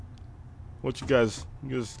What you guys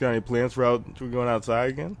got any plans for going outside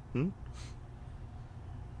again? I'm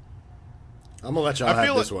gonna let y'all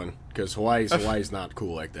have this one because Hawaii's not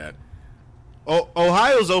cool like that.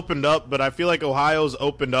 Ohio's opened up, but I feel like Ohio's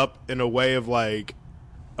opened up in a way of like,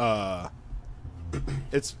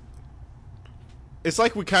 it's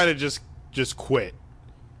like we kind of just quit.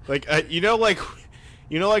 Like like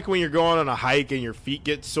when you're going on a hike and your feet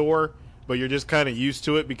get sore, but you're just kind of used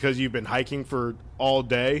to it because you've been hiking for all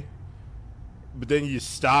day. But then you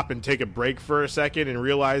stop and take a break for a second and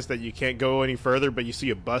realize that you can't go any further, but you see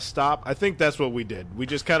a bus stop. I think that's what we did. We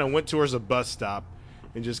just kind of went towards a bus stop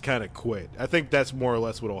and just kind of quit. I think that's more or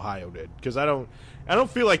less what Ohio did, because I don't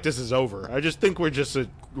feel like this is over. I just think we're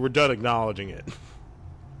done acknowledging it.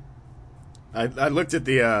 I looked at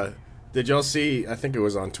the did y'all see, I think it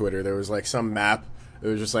was on Twitter, there was like some map. It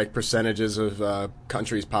was just like percentages of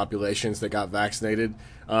countries' populations that got vaccinated.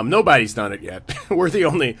 Nobody's done it yet. We're the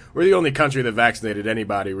only country that vaccinated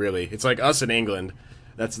anybody, really. It's like us and England.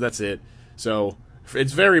 That's it. So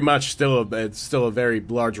it's very much still a very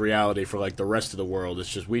large reality for like the rest of the world. It's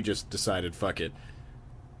just we just decided fuck it.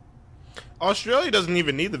 Australia doesn't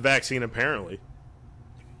even need the vaccine apparently.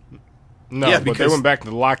 No, yeah, but they went back to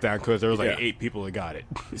the lockdown because there was like 8 people that got it.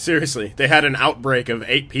 Seriously, they had an outbreak of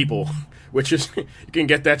 8 people, which is you can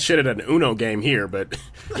get that shit at an Uno game here, but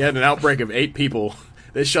you had an outbreak of 8 people.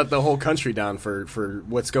 They shut the whole country down for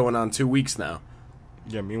what's going on 2 weeks now.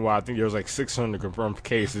 Yeah, meanwhile, I think there was like 600 confirmed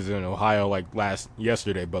cases in Ohio like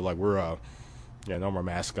yesterday, but like we're no more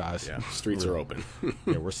masks, guys. Yeah, streets are open.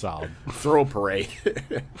 Yeah, we're solid. Throw a parade.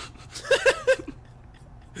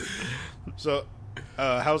 So,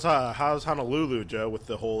 how's Honolulu, Joe, with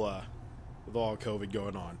the whole with all COVID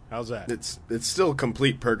going on? How's that? It's still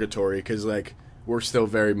complete purgatory because like we're still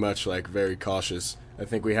very much like very cautious. I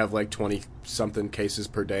think we have like 20-something cases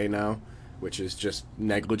per day now, which is just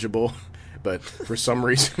negligible. But for some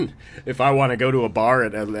reason, if I want to go to a bar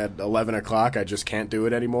at 11 o'clock, I just can't do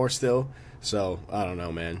it anymore still. So, I don't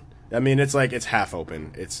know, man. I mean, it's like it's half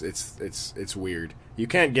open. It's weird. You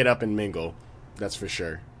can't get up and mingle. That's for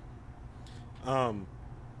sure. Did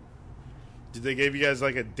they give you guys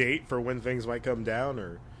like a date for when things might come down,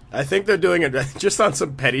 or? I think they're doing it just on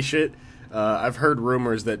some petty shit. I've heard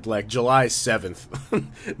rumors that like July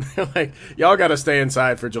 7th, they're like, y'all got to stay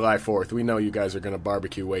inside for July 4th. We know you guys are going to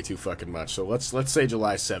barbecue way too fucking much. So let's say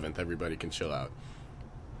July 7th. Everybody can chill out.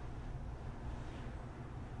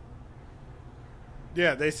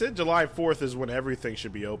 Yeah, they said July 4th is when everything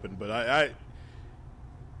should be open, but I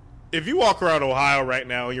if you walk around Ohio right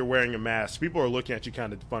now and you're wearing a mask, people are looking at you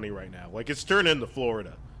kind of funny right now. Like it's turned into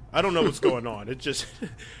Florida. I don't know what's going on. It just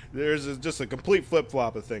there's just a complete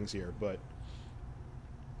flip-flop of things here, but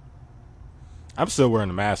I'm still wearing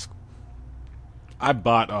a mask. I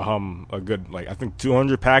bought a good like I think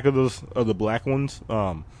 200 pack of the black ones.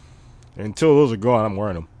 Until those are gone, I'm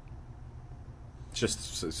wearing them. It's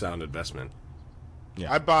just a sound investment.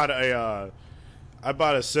 Yeah. I bought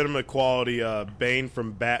a cinema quality Bane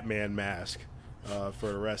from Batman mask for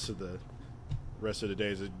the rest of the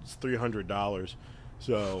days. It's $300.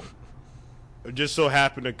 So, it just so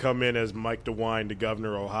happened to come in as Mike DeWine, the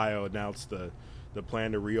governor of Ohio, announced the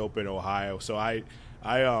plan to reopen Ohio. So I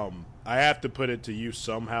have to put it to use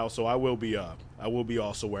somehow. So I will be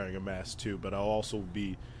also wearing a mask too, but I'll also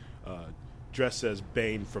be dressed as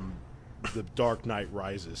Bane from The Dark Knight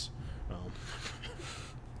Rises.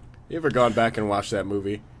 You ever gone back and watched that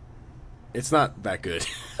movie? It's not that good.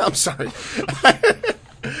 I'm sorry.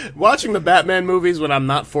 Watching the Batman movies when I'm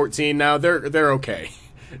not 14 now, they're okay.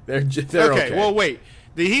 They're okay. Well, wait.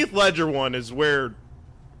 The Heath Ledger one is where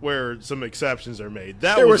some exceptions are made.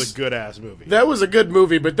 That was a good ass movie. That was a good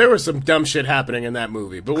movie, but there was some dumb shit happening in that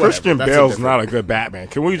movie. But Christian Bale's not a good Batman.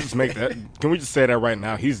 Can we just make that? Can we just say that right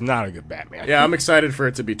now? He's not a good Batman. Yeah, I'm excited for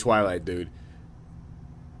it to be Twilight, dude.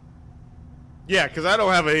 Yeah, because I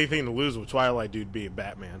don't have anything to lose with Twilight dude being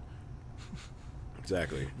Batman.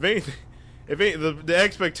 Exactly. The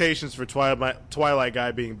expectations for Twilight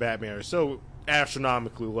guy being Batman are so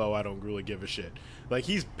astronomically low, I don't really give a shit. Like,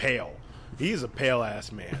 he's pale. He's a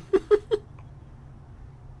pale-ass man.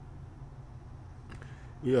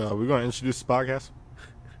 Yeah, we're going to introduce the podcast?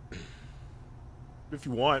 If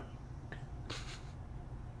you want.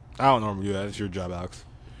 I don't normally do that. It's your job, Alex.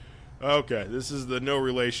 Okay, this is the No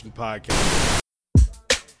Relation Podcast.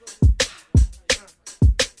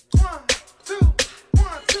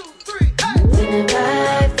 Feeling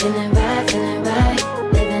right, feeling right, feeling right.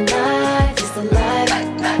 Living life, it's the life.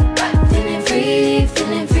 Feeling free,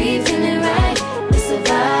 feeling right. It's a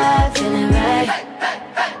vibe, feeling right.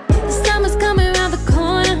 The summer's coming around the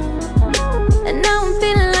corner, and now I'm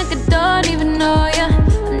feeling like I don't even know ya.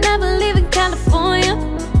 I'm never leaving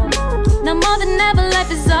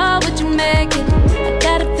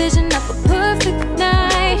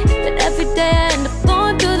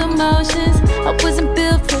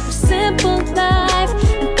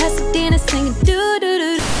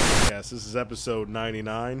is episode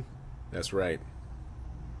 99. That's right.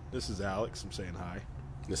 This is Alex. I'm saying hi.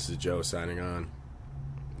 This is Joe signing on.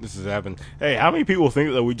 This is Evan. Hey, how many people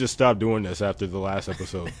think that we just stopped doing this after the last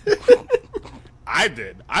episode? I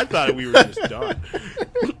did. I thought we were just done.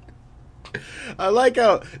 I like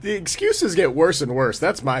how the excuses get worse and worse.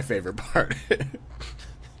 That's my favorite part.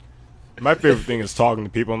 My favorite thing is talking to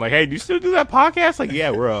people. I'm like, hey, do you still do that podcast? Like,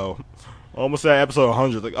 yeah, we're almost at episode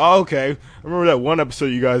 100. Like, oh, okay. I remember that one episode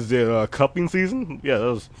you guys did, cupping season? Yeah, that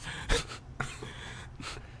was...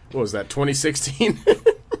 What was that, 2016?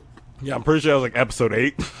 Yeah, I'm pretty sure that was like episode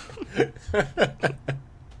 8.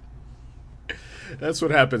 That's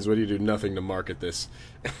what happens when you do nothing to market this.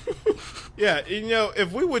 Yeah,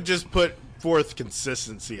 if we would just put forth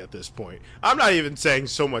consistency at this point, I'm not even saying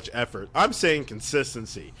so much effort. I'm saying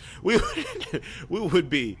consistency. We would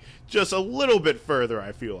be just a little bit further,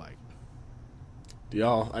 I feel like.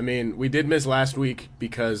 Y'all, I mean, we did miss last week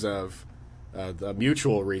because of the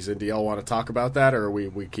mutual reason. Do y'all want to talk about that, or are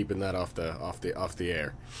we keeping that off the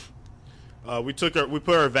air? We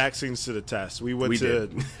put our vaccines to the test. We went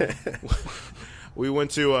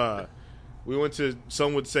to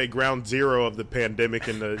some would say ground zero of the pandemic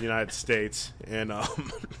in the United States, and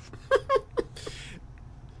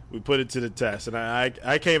we put it to the test. And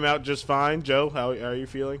I came out just fine. Joe, how are you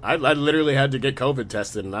feeling? I literally had to get COVID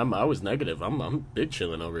tested, and I was negative. I'm big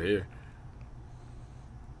chilling over here.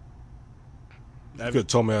 You could have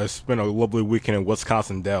told me I spent a lovely weekend in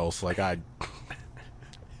Wisconsin Dells. Like,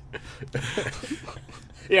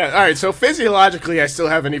 Yeah, all right, so physiologically, I still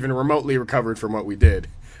haven't even remotely recovered from what we did.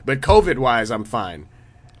 But COVID-wise, I'm fine.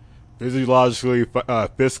 Physiologically,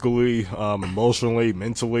 fiscally, emotionally,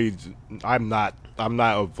 mentally, I'm not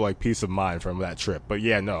of, like, peace of mind from that trip. But,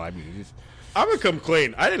 yeah, no, I mean... I'm gonna come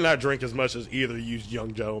clean. I did not drink as much as either of you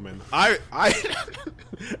young gentlemen. I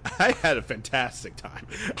had a fantastic time.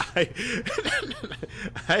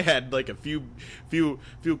 I had like a few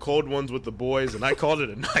cold ones with the boys, and I called it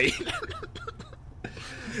a night.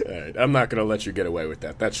 All right, I'm not gonna let you get away with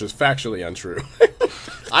that. That's just factually untrue.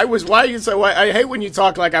 I hate when you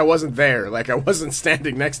talk like I wasn't there, like I wasn't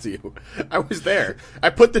standing next to you. I was there. I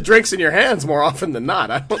put the drinks in your hands more often than not.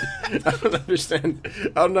 I don't understand.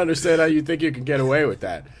 I don't understand how you think you can get away with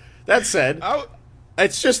that. That said,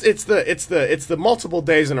 it's the multiple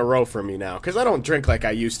days in a row for me now, because I don't drink like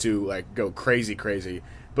I used to, like go crazy.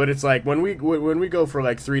 But it's like when we go for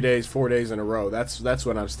like 3 days, 4 days in a row, that's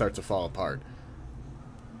when I start to fall apart.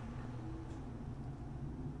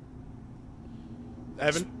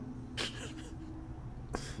 Evan?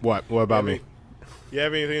 What about me? You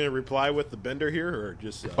have anything to reply with the bender here, or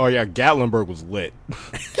just... Oh, yeah, Gatlinburg was lit.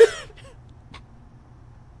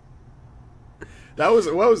 That was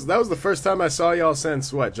the first time I saw y'all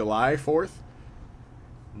since, what, July 4th?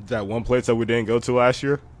 That one place that we didn't go to last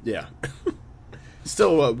year? Yeah.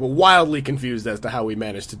 Still wildly confused as to how we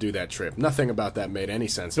managed to do that trip. Nothing about that made any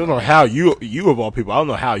sense. I don't know how you of all people, I don't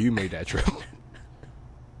know how you made that trip.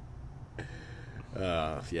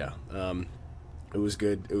 Yeah. It was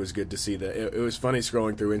good. It was good to see that. It was funny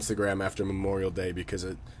scrolling through Instagram after Memorial Day, because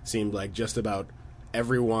it seemed like just about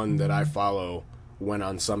everyone that I follow went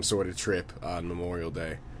on some sort of trip on Memorial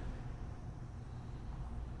Day.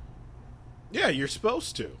 Yeah, you're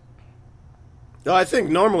supposed to. No, I think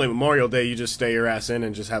normally Memorial Day you just stay your ass in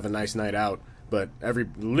and just have a nice night out. But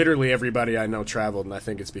literally everybody I know traveled, and I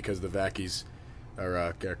think it's because the vaccies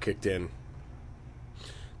are kicked in.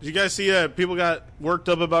 Did you guys see people got worked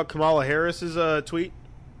up about Kamala Harris's tweet?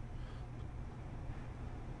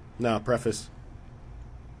 No, preface.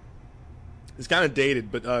 It's kind of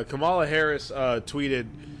dated, but Kamala Harris tweeted,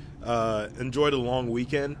 enjoy the long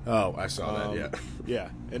weekend. Oh, I saw that, yeah. Yeah,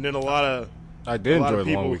 and then I did enjoy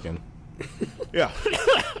the long weekend. Yeah.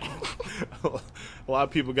 A lot of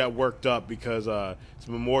people got worked up because it's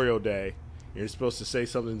Memorial Day. You're supposed to say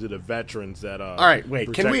something to the veterans that all right,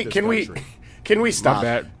 wait, can we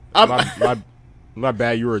stop? My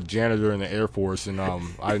bad. You were a janitor in the Air Force, and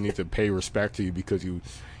I need to pay respect to you because you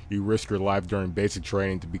risked your life during basic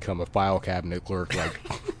training to become a file cabinet clerk. Like,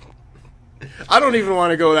 I don't even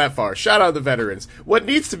want to go that far. Shout out the veterans. What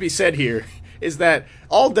needs to be said here is that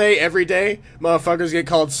all day, every day, motherfuckers get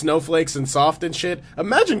called snowflakes and soft and shit.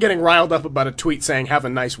 Imagine getting riled up about a tweet saying, have a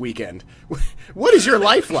nice weekend. What is your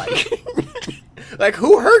life like? Like,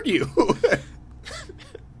 who hurt you?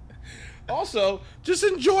 Also, just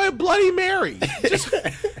enjoy a Bloody Mary. Just,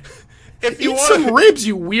 if you want some ribs,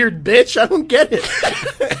 you weird bitch. I don't get it.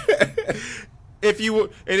 If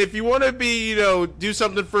you want to be, do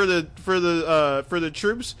something for the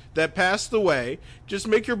troops that passed away, just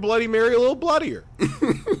make your Bloody Mary a little bloodier.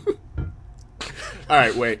 All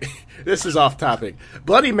right, wait. This is off topic.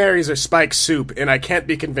 Bloody Marys are spiked soup, and I can't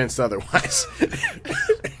be convinced otherwise.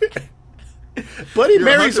 Bloody You're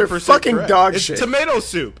Marys are 100% fucking correct. dog It's shit. tomato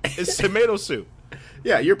soup. It's tomato soup.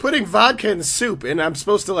 Yeah, you're putting vodka in soup, and I'm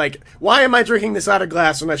supposed to, like, why am I drinking this out of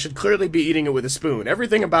glass when I should clearly be eating it with a spoon?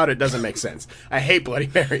 Everything about it doesn't make sense. I hate Bloody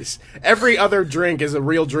Marys. Every other drink is a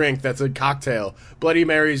real drink that's a cocktail. Bloody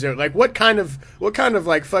Marys are, like, what kind of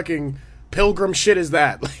like, fucking pilgrim shit is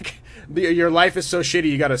that? Like, your life is so shitty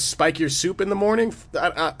you gotta spike your soup in the morning?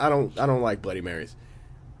 I don't like Bloody Marys.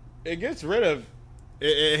 It gets rid of.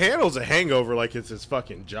 It handles a hangover like it's its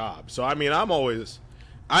fucking job. So I mean, I'm always.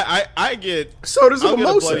 I get. So does a I'll get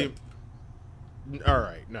mimosa. All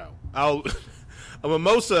right, no. A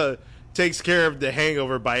mimosa takes care of the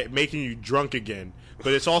hangover by making you drunk again,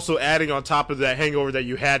 but it's also adding on top of that hangover that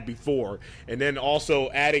you had before, and then also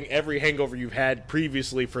adding every hangover you've had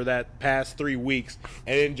previously for that past 3 weeks,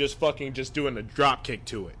 and then just doing a drop kick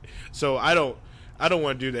to it. So I don't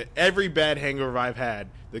want to do that. Every bad hangover I've had,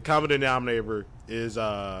 the common denominator is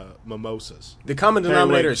mimosas. The common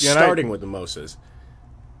denominator wait, is can I- starting with mimosas.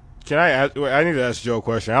 Can I ask? Wait, I need to ask Joe a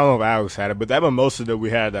question. I don't know if Alex had it, but that mimosa that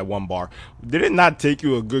we had at that one bar, did it not take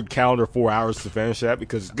you a good calendar 4 hours to finish that?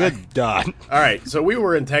 Because good God. All right, so we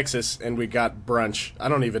were in Texas and we got brunch. I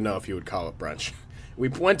don't even know if you would call it brunch. We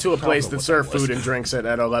went to a place that served food and drinks at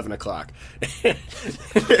 11 o'clock.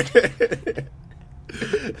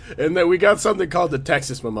 And then we got something called the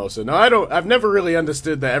Texas mimosa. Now, I've never really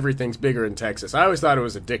understood that everything's bigger in Texas. I always thought it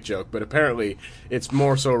was a dick joke, but apparently it's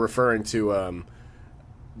more so referring to,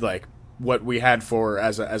 like, what we had for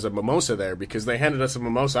as a mimosa there, because they handed us a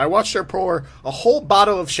mimosa. I watched her pour a whole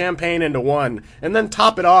bottle of champagne into one and then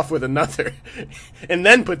top it off with another and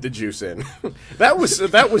then put the juice in. That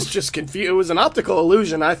was just confusing. It was an optical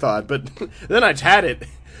illusion, I thought, but then I had it.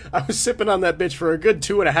 I was sipping on that bitch for a good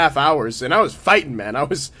 2.5 hours, and I was fighting, man. I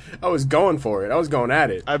was going for it. I was going at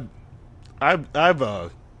it. I've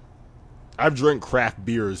drank craft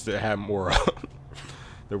beers that had more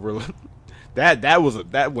that were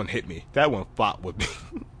that one hit me. That one fought with me.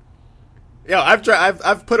 Yeah,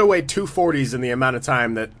 I've put away 240s in the amount of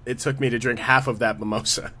time that it took me to drink half of that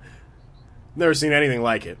mimosa. Never seen anything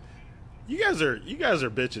like it. You guys are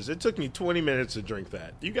bitches. It took me 20 minutes to drink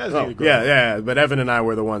that. You guys need Oh, to go. yeah, but Evan and I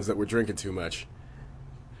were the ones that were drinking too much.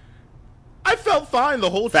 I felt fine the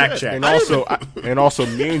whole Fact trip. check. And also,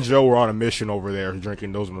 me and Joe were on a mission over there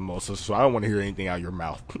drinking those mimosas, so I don't want to hear anything out of your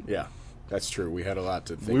mouth. Yeah, that's true. We had a lot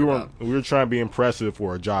to think We about. were trying to be impressive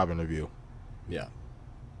for a job interview. Yeah.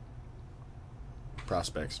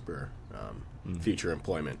 Prospects for future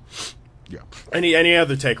employment. Yeah. Any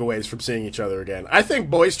other takeaways from seeing each other again? I think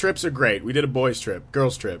boys' trips are great. We did a boys' trip,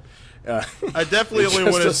 girls' trip. I definitely only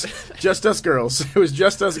want to. Just us girls. It was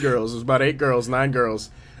just us girls. It was about 8 girls, 9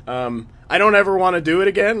 girls. I don't ever want to do it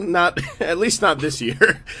again. Not at least not this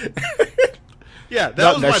year. Yeah, that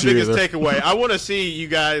Not was my next year biggest either. takeaway. I want to see you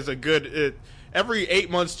guys a good every 8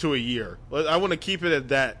 months to a year. I want to keep it at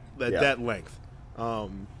that length.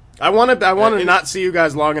 I want to and- not see you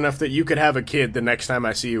guys long enough that you could have a kid the next time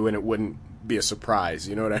I see you, and it wouldn't be a surprise.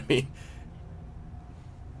 You know what I mean?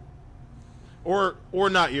 Or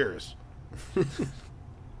not yours.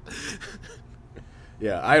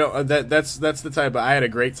 Yeah, I don't. That's the type. I had a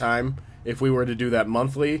great time. If we were to do that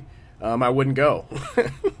monthly, I wouldn't go.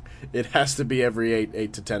 It has to be every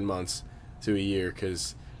 8 to 10 months to a year,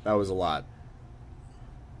 because that was a lot.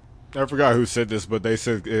 I forgot who said this, but they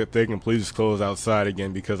said if they can please close outside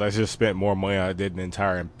again because I just spent more money than I did in the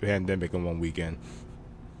entire pandemic in one weekend.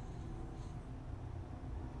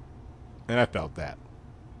 And I felt that.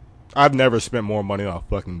 I've never spent more money on a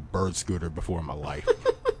fucking bird scooter before in my life.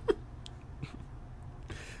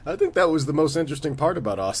 I think that was the most interesting part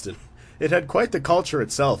about Austin. It had quite the culture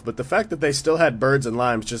itself, but the fact that they still had birds and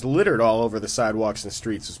limes just littered all over the sidewalks and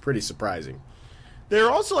streets was pretty surprising. They're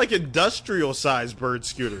also like industrial sized bird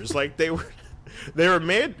scooters. Like they were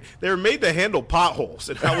made to handle potholes,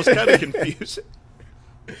 and I was kind of confused.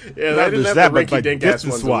 Yeah, Not they didn't just have that, the but like rinky-dink ass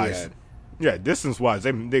ones that we distance-wise. had. Yeah, distance-wise,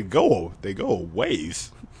 they go a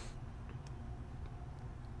ways.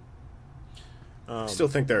 Still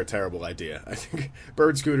think they're a terrible idea. I think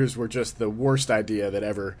bird scooters were just the worst idea that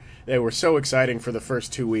ever. They were so exciting for the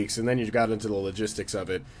first 2 weeks, and then you got into the logistics of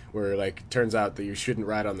it, where like it turns out that you shouldn't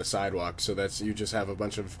ride on the sidewalk, so you just have a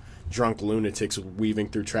bunch of drunk lunatics weaving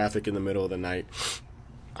through traffic in the middle of the night.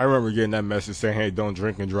 I remember getting that message saying, "Hey, don't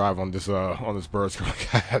drink and drive on this bird scooter."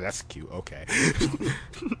 That's cute. Okay.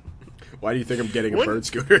 Why do you think I'm getting a What? bird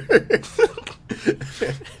scooter?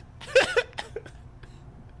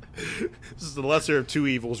 is the lesser of two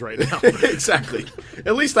evils right now. Exactly.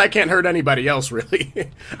 At least I can't hurt anybody else,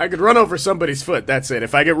 really. I could run over somebody's foot. That's it.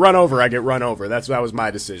 If I get run over, I get run over. That was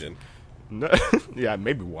my decision. No, yeah,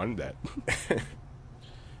 maybe one that.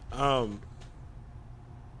 I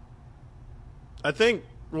think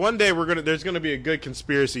one day there's gonna be a good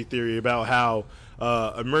conspiracy theory about how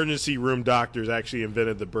emergency room doctors actually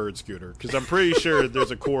invented the bird scooter, because I'm pretty sure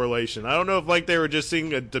there's a correlation. I don't know if like they were just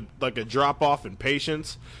seeing a drop off in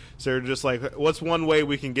patients, so they're just like, what's one way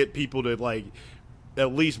we can get people to like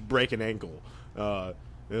at least break an ankle?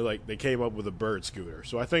 They came up with a bird scooter,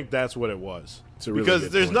 so I think that's what it was. Really because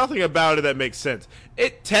there's point. nothing about it that makes sense.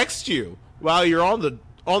 It texts you while you're on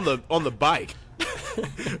the bike.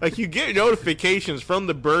 Like, you get notifications from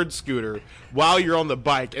the bird scooter while you're on the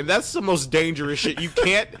bike, and that's the most dangerous shit. You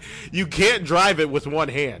can't drive it with one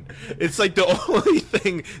hand. It's like the only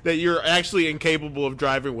thing that you're actually incapable of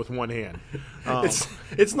driving with one hand.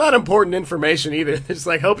 It's not important information either. It's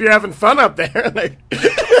like, hope you're having fun up there. Like,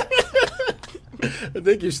 I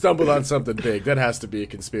think you stumbled on something big. That has to be a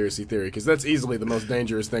conspiracy theory, because that's easily the most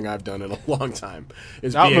dangerous thing I've done in a long time,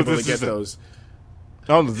 is be able to get those. I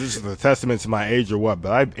don't know if this is a testament to my age or what,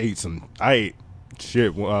 but I ate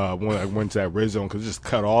shit when I went to that red zone because it just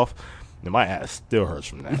cut off, and my ass still hurts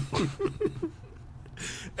from that.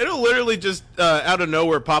 It'll literally just out of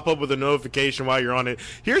nowhere pop up with a notification while you're on it.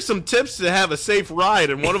 Here's some tips to have a safe ride,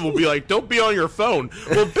 and one of them will be like, "Don't be on your phone."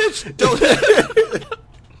 Well, bitch, don't.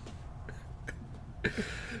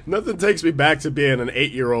 Nothing takes me back to being an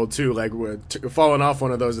 8-year-old too, like falling off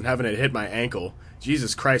one of those and having it hit my ankle.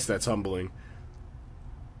 Jesus Christ, that's humbling.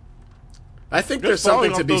 I think there's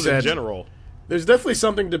something to be said. In general. There's definitely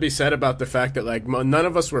something to be said about the fact that like none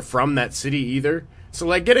of us were from that city either. So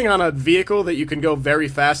like getting on a vehicle that you can go very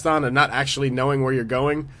fast on and not actually knowing where you're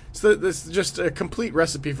going, so this is just a complete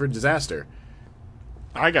recipe for disaster.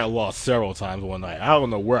 I got lost several times one night. I don't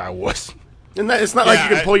know where I was. And it's not like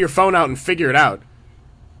you can pull your phone out and figure it out.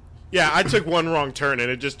 Yeah, I took one wrong turn,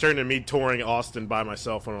 and it just turned to me touring Austin by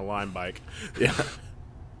myself on a Lime bike. Yeah.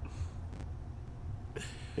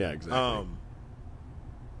 Yeah, exactly.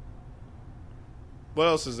 What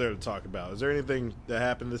else is there to talk about? Is there anything that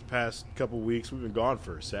happened this past couple weeks? We've been gone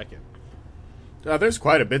for a second. There's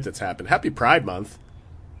quite a bit that's happened. Happy Pride Month.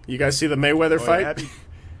 You guys see the Mayweather fight?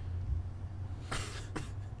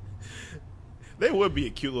 They would be a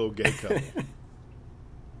cute little gay couple.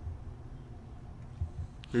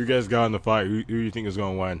 Who you guys got in the fight? Who do you think is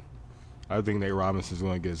going to win? I think Nate Robinson is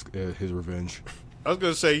going to get his revenge. I was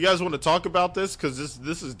going to say, you guys want to talk about this? Because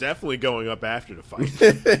this is definitely going up after the fight.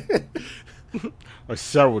 Like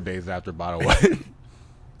several days after, by the way.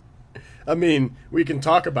 I mean, we can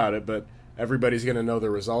talk about it, but everybody's going to know the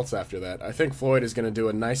results after that. I think Floyd is going to do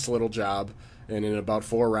a nice little job, and in about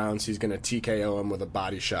 4 rounds, he's going to TKO him with a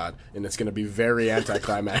body shot, and it's going to be very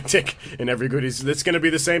anticlimactic. And it's going to be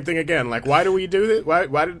the same thing again. Like, why do we do this? Why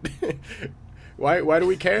do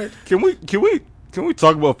we care? Can we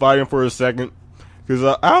talk about fighting for a second?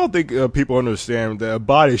 Because I don't think people understand that a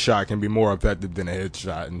body shot can be more effective than a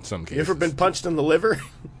headshot in some cases. You ever been punched in the liver?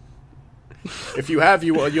 If you have,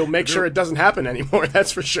 you'll make sure it doesn't happen anymore.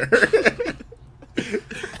 That's for sure.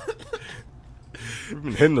 You've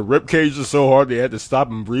been hitting the rib cages so hard they had to stop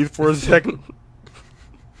and breathe for a second.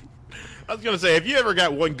 I was gonna say, if you ever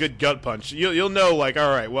got one good gut punch, you'll know, like,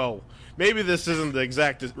 all right, well, maybe this isn't the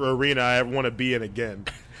exact arena I want to be in again.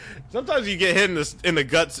 Sometimes you get hit in the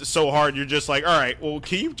guts so hard, you're just like, all right, well,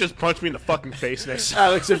 can you just punch me in the fucking face next time?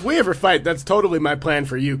 Alex, if we ever fight, that's totally my plan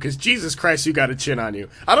for you, because Jesus Christ, you got a chin on you.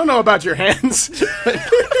 I don't know about your hands,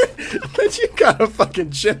 but you got a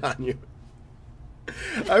fucking chin on you.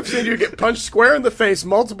 I've seen you get punched square in the face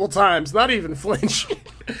multiple times, not even flinch.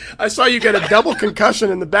 I saw you get a double concussion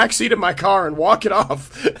in the backseat of my car and walk it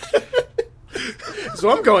off. So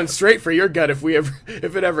I'm going straight for your gut if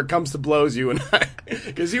it ever comes to blows, you and I,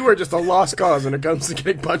 because you were just a lost cause when it comes to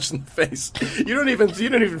getting punched in the face. You don't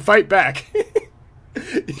even fight back.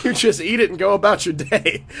 You just eat it and go about your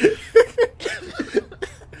day.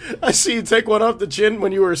 I see you take one off the chin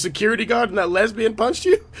when you were a security guard and that lesbian punched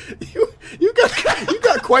you. You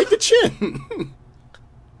got quite the chin.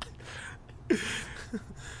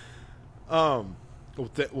 Well,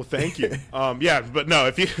 thank you. Yeah, but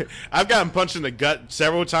no, I've gotten punched in the gut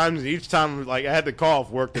several times, and each time, like, I had to call off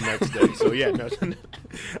work the next day. So yeah, no,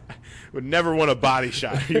 would never want a body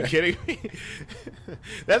shot. Are you kidding me?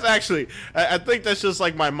 That's actually, I think that's just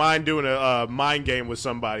like my mind doing a mind game with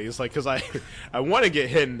somebody. It's like, because I want to get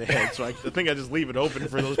hit in the head, so I think I just leave it open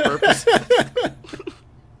for those purposes.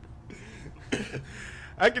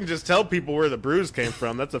 I can just tell people where the bruise came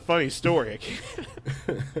from. That's a funny story.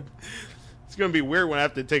 It's gonna be weird when I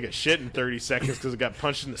have to take a shit in 30 seconds because I got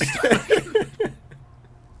punched in the stomach.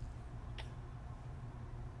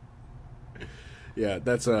 Yeah,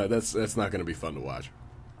 that's not going to be fun to watch.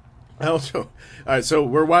 Also, all right, so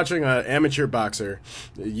we're watching an amateur boxer,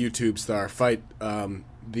 a YouTube star, fight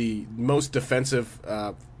the most defensive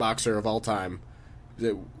boxer of all time.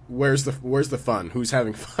 Where's the fun? Who's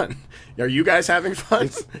having fun? Are you guys having fun?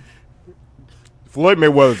 Floyd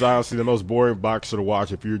Mayweather is honestly the most boring boxer to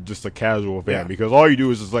watch if you're just a casual fan, because all you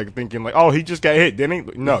do is just like thinking like, oh, he just got hit,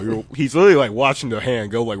 didn't he? No, he's literally like watching the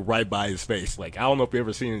hand go like right by his face. Like, I don't know if you've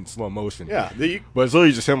ever seen it in slow motion. Yeah, but it's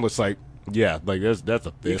literally just him. It's like, yeah, like that's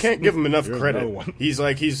a fist. You can't give him enough There's credit. another one. He's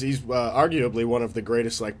arguably one of the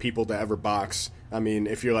greatest like people to ever box. I mean,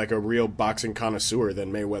 if you're like a real boxing connoisseur,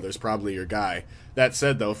 then Mayweather's probably your guy. That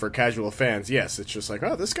said, though, for casual fans, yes, it's just like,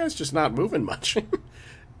 oh, this guy's just not moving much.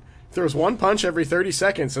 Throws one punch every 30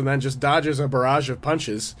 seconds and then just dodges a barrage of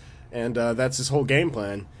punches, and that's his whole game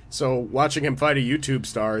plan. So watching him fight a YouTube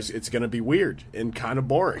star, it's going to be weird and kind of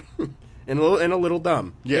boring and a little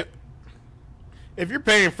dumb. Yeah. If you're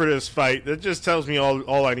paying for this fight, that just tells me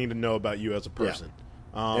all I need to know about you as a person.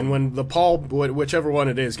 Yeah. And when the Paul, whichever one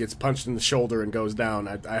it is, gets punched in the shoulder and goes down,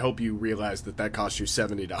 I hope you realize that cost you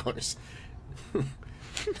 $70.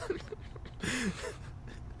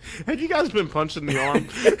 Have you guys been punched in the arm?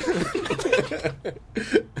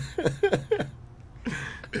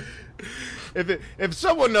 If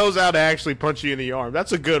someone knows how to actually punch you in the arm,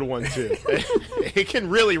 that's a good one too. It can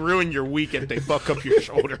really ruin your week if they fuck up your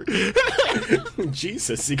shoulder.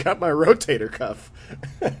 Jesus, you got my rotator cuff.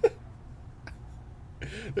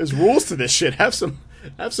 There's rules to this shit. Have some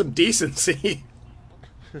decency.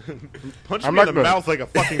 Punch me in the mouth like a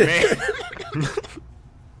fucking man.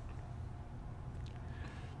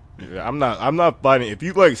 I'm not fighting. If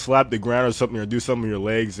you like slap the ground or something or do something with your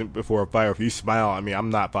legs before a fight, or if you smile, I mean,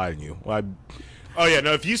 I'm not fighting you. Oh yeah,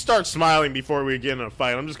 no. If you start smiling before we get in a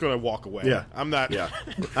fight, I'm just gonna walk away. Yeah, I'm not. Yeah,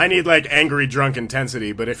 I need like angry, drunk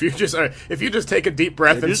intensity. But if you just take a deep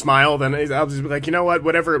breath and smile, then I'll just be like, you know what?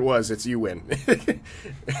 Whatever it was, it's you win.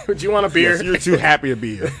 Do you want a beer? Yes, you're too happy to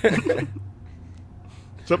be here.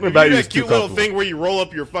 Something if about you you do is that too cute little comfortable. thing where you roll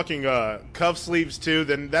up your fucking cuff sleeves too,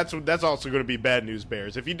 then that's also going to be bad news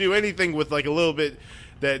bears. If you do anything with like a little bit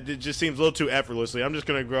that it just seems a little too effortlessly, I'm just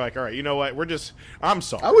going to go like, all right, you know what? I'm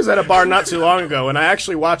sorry. I was at a bar not too long ago, and I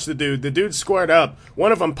actually watched the dude. The dude squared up.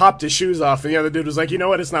 One of them popped his shoes off, and the other dude was like, you know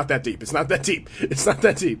what? It's not that deep. It's not that deep. It's not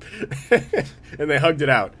that deep. And they hugged it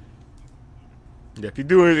out. Yeah, if you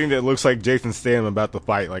do anything that looks like Jason Statham about the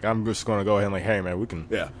fight, like I'm just going to go ahead and like, hey man, we can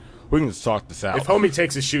just talk this out. If homie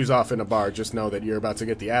takes his shoes off in a bar, just know that you're about to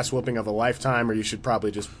get the ass whooping of a lifetime, or you should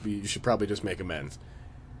probably just make amends.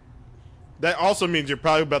 That also means you're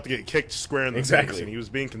probably about to get kicked square in the face, and he was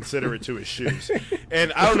being considerate to his shoes.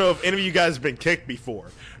 And I don't know if any of you guys have been kicked before,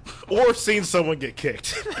 or seen someone get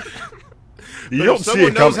kicked. You don't see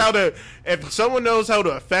it coming. If someone knows how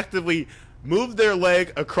to effectively move their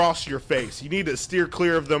leg across your face, you need to steer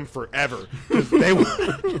clear of them forever, because they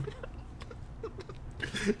will.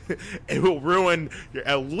 It will ruin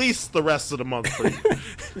at least the rest of the month for you.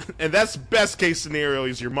 And that's best case scenario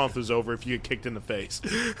is your month is over if you get kicked in the face.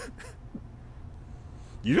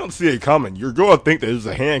 You don't see it coming. You're going to think that there's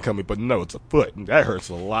a hand coming, but no, it's a foot. And that hurts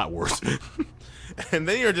a lot worse. And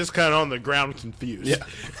then you're just kind of on the ground confused. Yeah.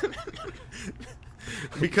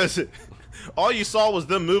 Because all you saw was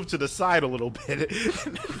them move to the side a little bit.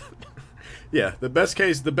 Yeah, the best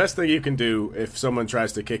thing you can do if someone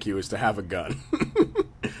tries to kick you is to have a gun.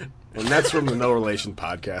 And that's from the No Relation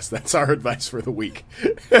podcast. That's our advice for the week.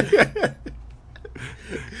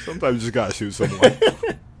 Sometimes you just got to shoot someone.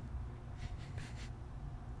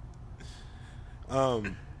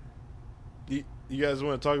 You guys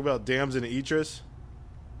want to talk about Dams and Idris?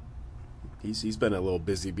 He's been a little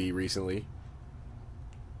busy bee recently.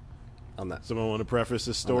 On that, Someone want to preface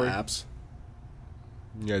this story? on the apps.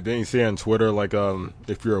 Yeah, didn't you see on Twitter, like,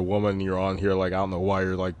 if you're a woman and you're on here, like, I don't know why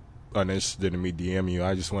you're, like, uninterested in me DM you.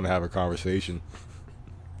 I just want to have a conversation.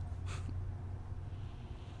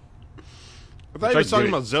 I thought he was talking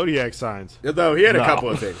about zodiac signs. Though he had a No. couple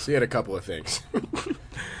of things.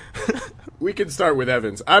 We can start with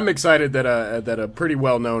Evans. I'm excited that a pretty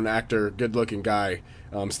well-known actor, good-looking guy,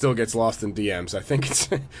 still gets lost in DMs. I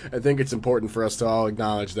think it's important for us to all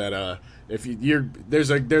acknowledge that if there's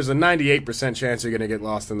a 98% chance you're gonna get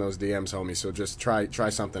lost in those DMs, homie. So just try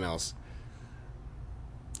something else.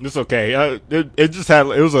 It's okay. It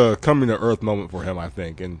was a coming to earth moment for him, I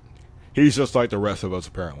think, and he's just like the rest of us,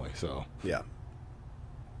 apparently. So Yeah.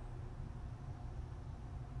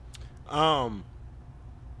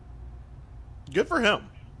 Good for him.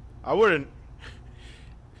 I wouldn't.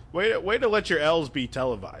 way to let your L's be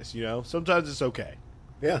televised. You know, sometimes it's okay.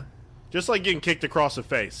 Yeah. Just like getting kicked across the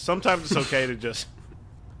face. Sometimes it's okay to just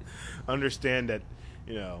understand that,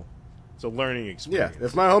 you know, it's a learning Yeah, experience.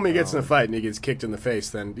 if my homie gets in a fight and he gets kicked in the face,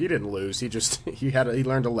 then he didn't lose. He just he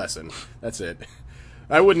learned a lesson. That's it.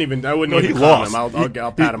 I wouldn't even he clown him. lost.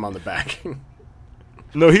 I'll pat him on the back.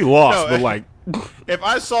 No, he lost, No, but like, If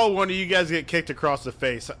I saw one of you guys get kicked across the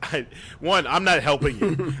face, I'm not helping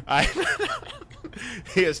you.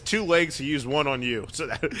 He has 2 legs. He used one on you, so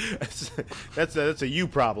that's a you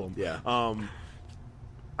problem. Yeah.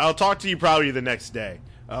 I'll talk to you probably the next day.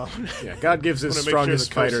 Yeah, God gives his Wanna make sure strongest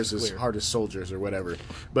the coast fighters is his clear. hardest soldiers or whatever.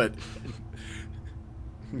 But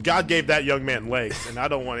God gave that young man legs, and I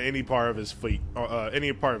don't want any part of his feet,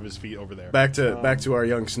 over there. back to our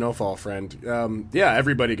young Snowfall friend. Yeah,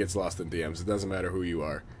 everybody gets lost in DMs. It doesn't matter who you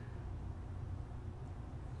are.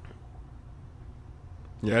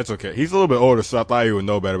 yeah, it's okay. He's a little bit older, so I thought he would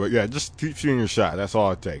know better. But yeah, just keep shooting your shot. That's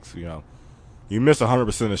all it takes. You know, you miss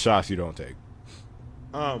 100% of the shots you don't take.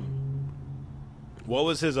 What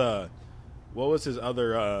was his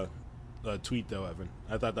other tweet though, Evan?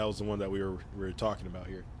 I thought that was the one that we were talking about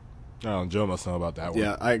here. Oh, Joe must know about that one.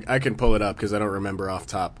 Yeah, I can pull it up because I don't remember off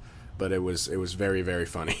top, but it was very, very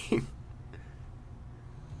funny.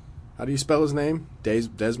 How do you spell his name?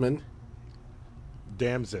 Desmond?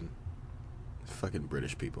 Damson. Fucking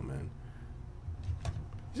British people, man.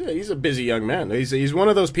 Yeah, he's a busy young man. He's one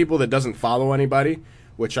of those people that doesn't follow anybody,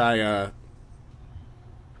 which I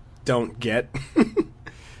don't get.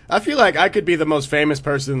 I feel like I could be the most famous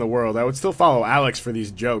person in the world. I would still follow Alex for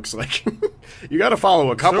these jokes. Like, you got to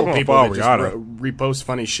follow a couple gonna people follow that just Rihanna. repost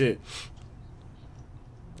funny shit.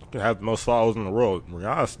 You have the most followers in the world.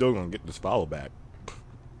 Rihanna's still gonna get this follow back.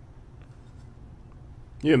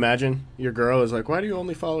 You imagine your girl is like, "Why do you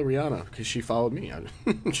only follow Rihanna?" Because she followed me. I'm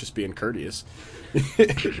just being courteous.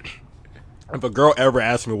 If a girl ever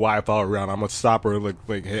asks me why I follow Rihanna, I'm gonna stop her and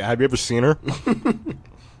like, hey, have you ever seen her? What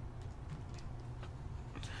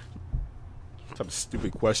type of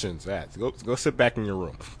stupid question is that? Go sit back in your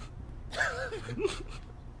room.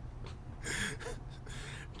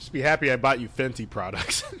 Just be happy I bought you Fenty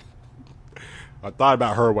products. I thought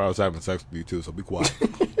about her while I was having sex with you too, so be quiet.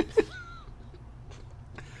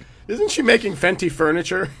 Isn't she making Fenty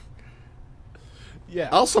furniture? Yeah.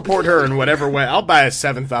 I'll support her in whatever way. I'll buy a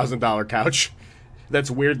 $7,000 couch that's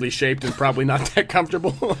weirdly shaped and probably not that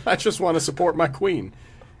comfortable. I just want to support my queen.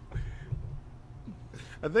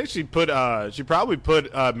 I think she probably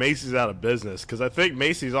put Macy's out of business because I think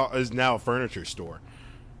Macy's is now a furniture store.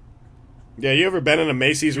 Yeah, you ever been in a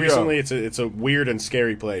Macy's recently? It's a weird and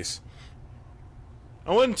scary place.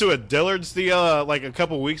 I went into a Dillard's like a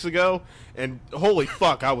couple weeks ago, and holy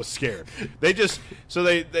fuck, I was scared.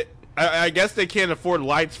 I guess they can't afford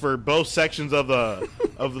lights for both sections of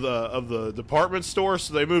the department store,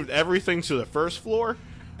 so they moved everything to the first floor.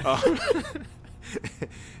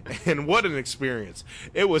 And what an experience!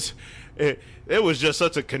 It was just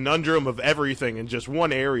such a conundrum of everything in just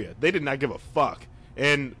one area. They did not give a fuck,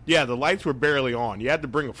 and yeah, the lights were barely on. You had to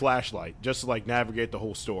bring a flashlight just to like navigate the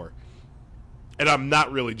whole store. And I'm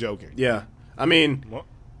not really joking. Yeah. I mean, Well,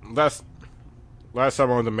 last time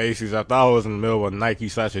I went to Macy's, I thought I was in the middle of a Nike /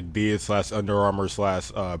 Adidas / Under Armour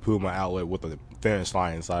 / Puma outlet with a finish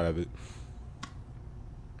line inside of it.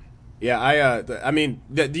 yeah, I mean,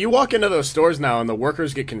 do you walk into those stores now and the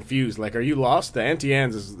workers get confused? Like, are you lost? The Auntie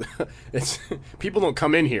Anne's is, it's, people don't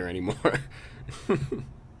come in here anymore.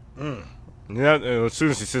 Yeah, as soon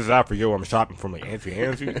as he says I forget where I'm shopping from, like Auntie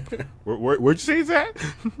Anne's. Where'd you say it's at?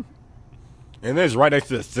 And then it's right next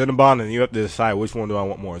to the Cinnabon, and you have to decide which one do I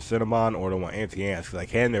want more, Cinnabon or do I want Auntie Anne's? Because I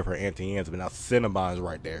can there for Auntie Anne's, but now Cinnabon's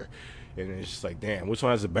right there. And it's just like, damn, which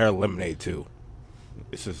one has a better lemonade too?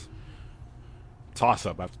 It's just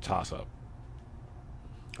toss-up after toss-up.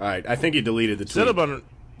 All right, I think he deleted the tweet.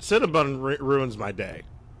 Cinnabon ruins my day.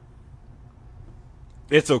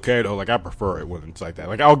 It's okay though. Like I prefer it when it's like that.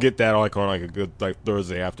 Like I'll get that like on like a good like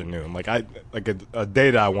Thursday afternoon. Like a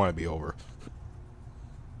day that I want to be over.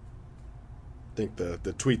 I think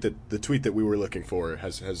the tweet that we were looking for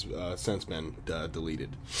has since been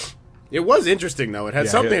deleted. It was interesting though. It had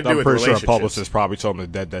something to do with I'm pretty sure a relationships. publicist probably told him to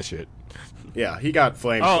dead that shit. Yeah, he got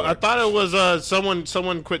flamed. Oh, for I it. thought it was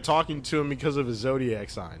someone quit talking to him because of his zodiac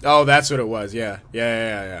sign. Oh, that's what it was. Yeah.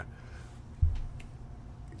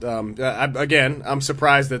 Again, I'm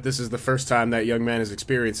surprised that this is the first time that young man is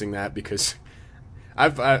experiencing that because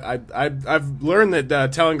I've learned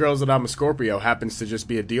that telling girls that I'm a Scorpio happens to just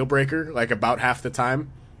be a deal breaker, like about half the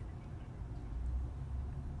time.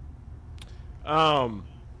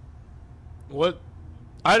 What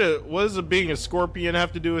does being a scorpion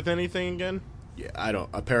have to do with anything again? Yeah, I don't.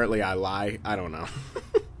 Apparently, I lie. I don't know.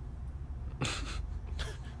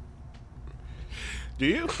 Do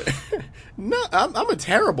you? No, I'm a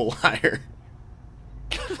terrible liar.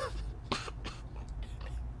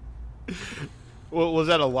 Well, was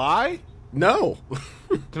that a lie? No.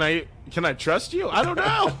 Can I trust you? I don't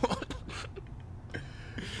know.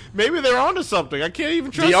 Maybe they're onto something. I can't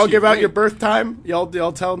even trust Do you. y'all give out Wait. your birth time? Y'all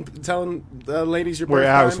telling ladies your birth Wait,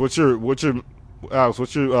 Alex, time?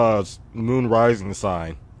 what's your moon rising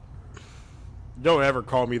sign? Don't ever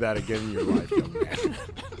call me that again in your life, young man.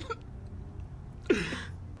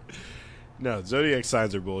 No, zodiac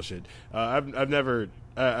signs are bullshit. I've never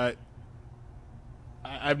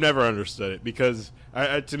understood it because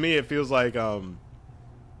to me it feels like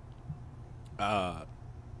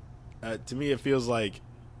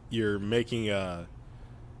you're making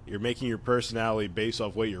your personality based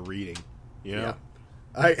off what you're reading. You know.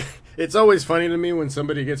 Yeah. It's always funny to me when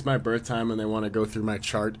somebody gets my birth time and they want to go through my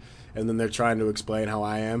chart and then they're trying to explain how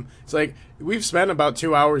I am. It's like, we've spent about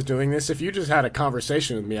 2 hours doing this. If you just had a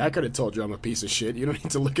conversation with me, I could have told you I'm a piece of shit. You don't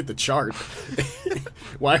need to look at the chart.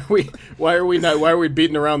 Why are we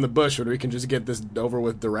beating around the bush when we can just get this over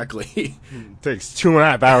with directly? It takes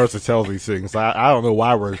 2.5 hours to tell these things. I don't know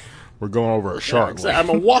why we're going over a shark. Yeah, I'm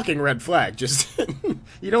a walking red flag. Just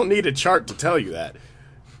you don't need a chart to tell you that.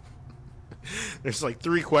 There's like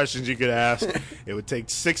 3 questions you could ask. It would take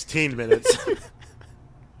 16 minutes.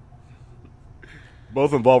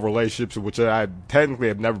 Both involve relationships, which I technically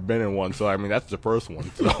have never been in one. So I mean, that's the first one.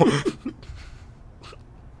 So.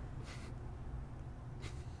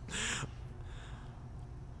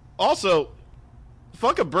 Also,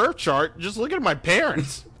 fuck a birth chart. Just look at my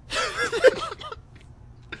parents.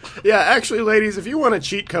 Yeah, actually, ladies, if you want a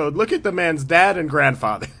cheat code, look at the man's dad and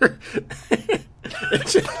grandfather.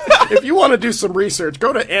 If you want to do some research,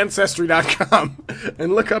 go to Ancestry.com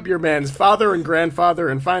and look up your man's father and grandfather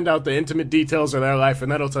and find out the intimate details of their life,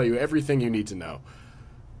 and that'll tell you everything you need to know.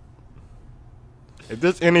 If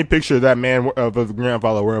there's any picture of that man of his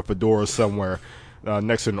grandfather wearing a fedora somewhere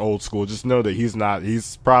next to an old school, just know that he's not.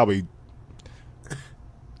 He's probably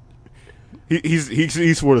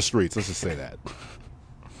he's for the streets. Let's just say that.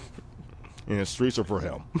 And the streets are for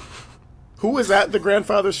him. Who was at the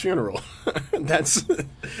grandfather's funeral? That's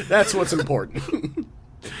what's important.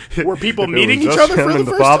 Were people If it meeting was each just other for him the and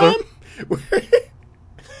the first father?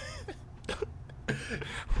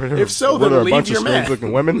 time? If so, Were then there a leave bunch your of man.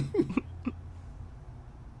 strange-looking women?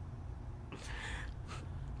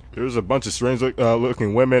 There's a bunch of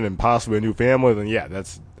strange-looking women and possibly a new family. Then yeah,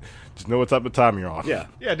 just know what type of time you're on. Yeah,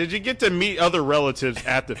 Yeah, did you get to meet other relatives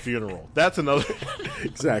at the funeral? That's another.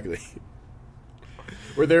 exactly.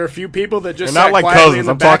 Were there a few people that just They're not sat like quietly cousins, in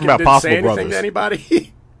the I'm back talking and about didn't possible say anything brothers. to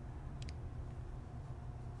anybody?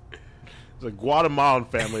 There's a Guatemalan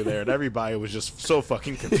family there, and everybody was just so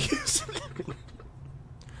fucking confused.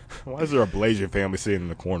 Why is there a Blasian family sitting in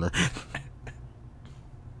the corner?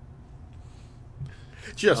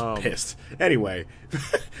 Just pissed. Anyway,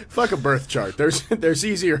 fuck a birth chart. There's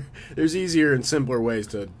easier and simpler ways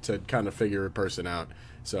to kind of figure a person out.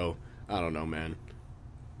 So I don't know, man.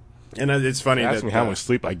 And it's funny Ask that me how much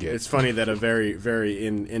sleep I get. it's funny that a very very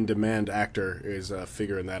in demand actor is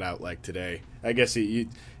figuring that out like today. I guess you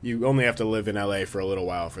only have to live in LA for a little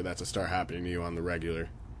while for that to start happening to you on the regular.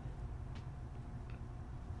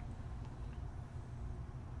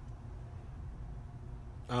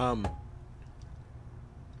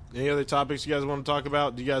 Any other topics you guys want to talk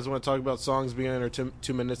about? Do you guys want to talk about songs being under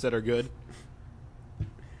 2 minutes that are good?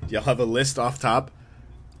 Y'all have a list off top.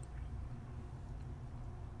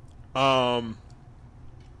 I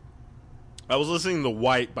was listening to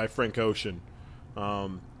White by Frank Ocean,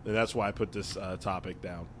 and that's why I put this topic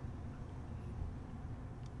down.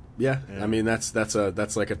 Yeah, Yeah. I mean that's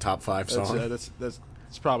like a top 5 song. That's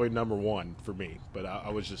probably number 1 for me. But I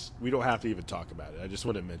was just, we don't have to even talk about it. I just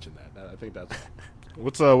want to mention that. I think that's.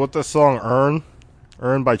 What's the song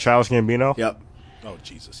Earn by Childish Gambino? Yep, Oh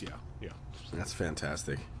Jesus, yeah. that's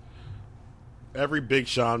fantastic. Every Big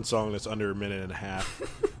Sean song that's under a minute and a half.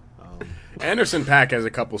 Anderson .Paak has a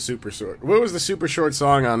couple super short. What was the super short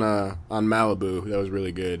song on Malibu that was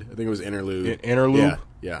really good? I think it was Interlude. Interlude?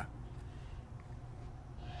 Yeah.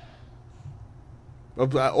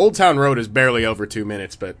 Well, Old Town Road is barely over 2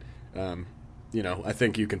 minutes, but I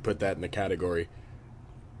think you can put that in the category.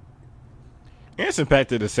 Anderson .Paak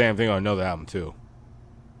did the same thing on another album too.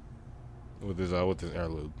 With his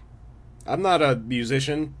interlude. I'm not a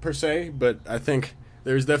musician per se, but I think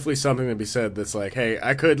there's definitely something to be said that's like, hey,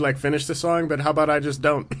 I could finish the song, but how about I just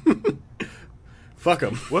don't? Fuck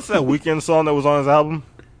 'em. What's that Weekend song that was on his album?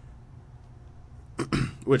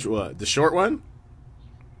 Which one? The short one?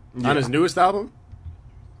 On his newest album?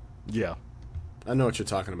 Yeah. I know what you're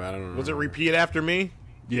talking about. I don't know. Was it Repeat After Me?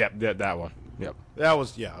 Yep, that one. Yep. That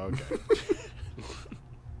was, yeah, okay.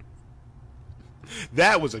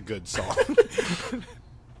 That was a good song.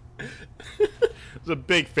 I was a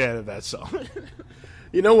big fan of that song.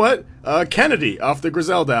 You know what? Kennedy off the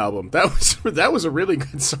Griselda album. That was a really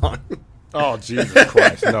good song. Oh, Jesus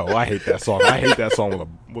Christ. No, I hate that song. I hate that song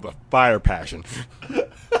with a fire passion.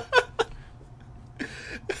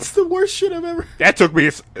 It's the worst shit I've ever. That took me.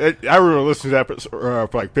 I remember listening to that for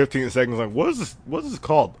like 15 seconds. Like, what is this? What is this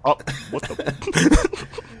called? Oh, what the?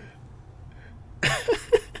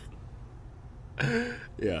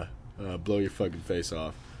 Yeah, blow your fucking face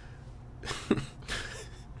off.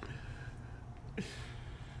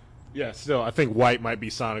 Yeah, still, I think White might be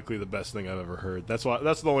sonically the best thing I've ever heard. That's why.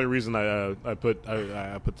 That's the only reason I put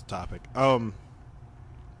the topic.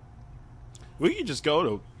 We could just go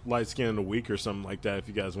to Light Skin in a week or something like that if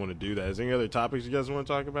you guys want to do that. Is there any other topics you guys want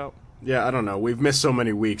to talk about? Yeah, I don't know. We've missed so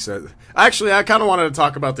many weeks. Actually, I kind of wanted to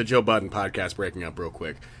talk about the Joe Budden podcast breaking up real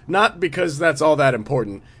quick. Not because that's all that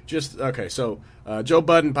important. Just, okay, so Joe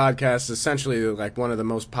Budden podcast is essentially like one of the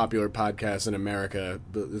most popular podcasts in America.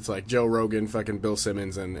 It's like Joe Rogan, fucking Bill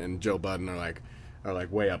Simmons, and Joe Budden are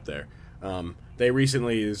like way up there. They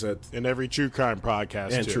recently is a... In every true crime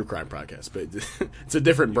podcast, and too. true crime podcast, but it's a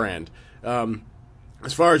different brand.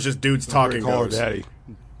 As far as just dudes talking goes, Daddy.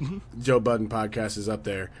 Joe Budden podcast is up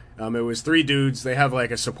there. It was 3 dudes. They have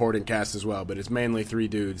like a supporting cast as well, but it's mainly 3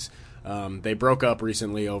 dudes. They broke up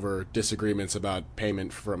recently over disagreements about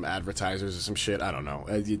payment from advertisers or some shit. I don't know.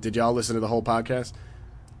 Did y'all listen to the whole podcast?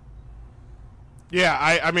 Yeah,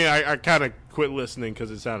 I mean, I kind of quit listening because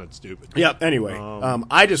it sounded stupid. Yep. Anyway,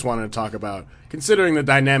 I just wanted to talk about, considering the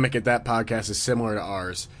dynamic at that podcast is similar to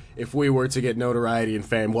ours, if we were to get notoriety and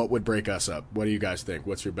fame, what would break us up? What do you guys think?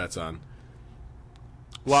 What's your bets on?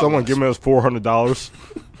 Someone give me those $400.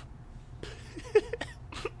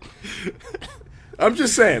 I'm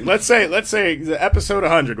just saying. Let's say the episode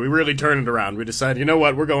 100, we really turn it around. We decide, you know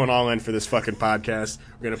what, we're going all in for this fucking podcast.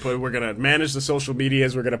 We're gonna manage the social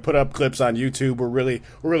medias. We're gonna put up clips on YouTube. We're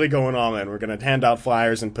really going all in. We're gonna hand out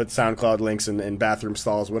flyers and put SoundCloud links in bathroom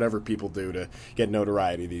stalls, whatever people do to get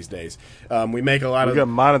notoriety these days. We make a lot We're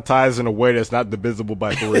gonna monetize in a way that's not divisible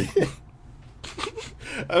by 3.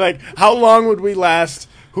 Like, how long would we last?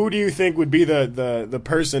 Who do you think would be the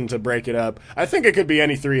person to break it up? I think it could be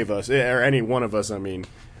any 3 of us, or any one of us, I mean.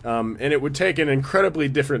 And it would take an incredibly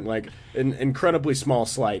different, like, an incredibly small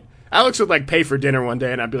slight. Alex would, like, pay for dinner one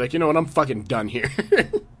day, and I'd be like, you know what, I'm fucking done here.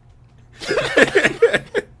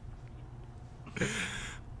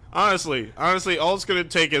 Honestly, all it's going to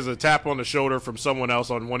take is a tap on the shoulder from someone else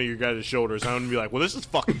on one of your guys' shoulders. I'm going to be like, well, this is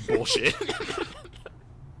fucking bullshit.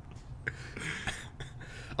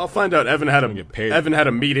 I'll find out Evan had get paid.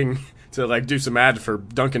 a meeting to like do some ad for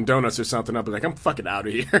Dunkin' Donuts or something. I'll be like, I'm fucking out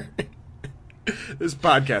of here. This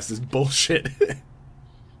podcast is bullshit.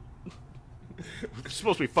 It's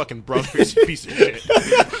supposed to be fucking broke piece of shit.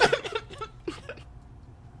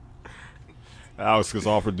 Alex gets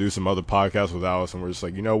offered to do some other podcasts with Alex, and we're just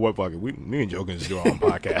like, you know what, fuck it. Me and Joe can just do our own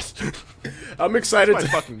podcast. I'm excited. It's my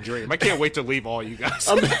fucking dream. I can't wait to leave all you guys.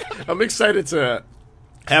 I'm excited to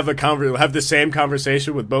have the same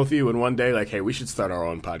conversation with both of you in one day. Like, hey, we should start our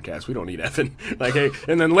own podcast. We don't need Evan. Like, hey,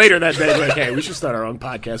 and then later that day, like, hey, we should start our own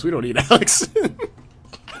podcast. We don't need Alex.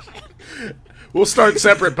 We'll start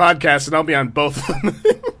separate podcasts, and I'll be on both of them.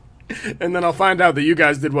 And then I'll find out that you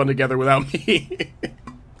guys did one together without me.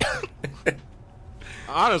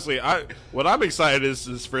 Honestly, what I'm excited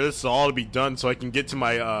is for this all to be done so I can get to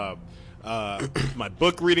my my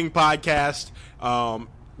book reading podcast,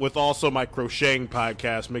 with also my crocheting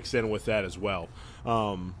podcast mixed in with that as well.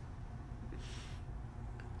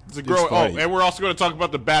 It's a growing. Oh, and we're also going to talk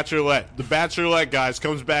about The Bachelorette. The Bachelorette, guys,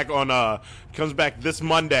 comes back this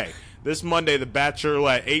Monday. This Monday, The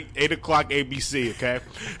Bachelorette, 8 o'clock ABC. Okay.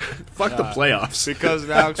 Fuck the playoffs.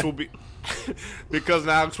 because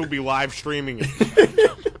Alex will be live streaming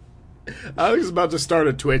it. Alex is about to start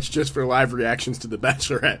a Twitch just for live reactions to The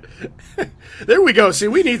Bachelorette. There we go. See,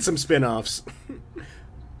 we need some spin-offs.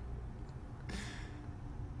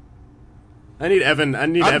 I need Evan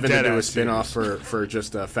to do a spin-off for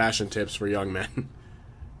just fashion tips for young men.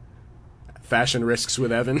 Fashion risks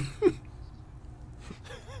with Evan.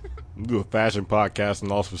 Do a fashion podcast,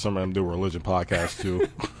 and also some of them do a religion podcast too.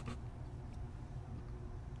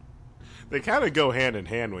 They kind of go hand in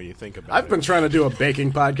hand when you think about it. I've been trying to do a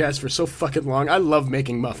baking podcast for so fucking long. I love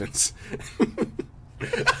making muffins.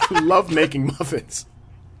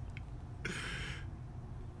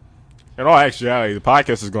 In all actuality, the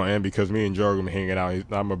podcast is going to end because me and Joe are going to be hanging out. I'm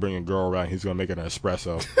going to bring a girl around. He's going to make it an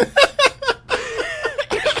espresso.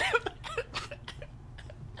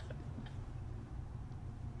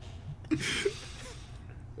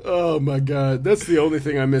 Oh my god, that's the only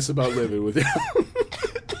thing I miss about living with you.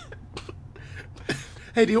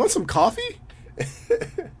 Hey, do you want some coffee?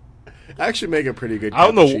 I actually make a pretty good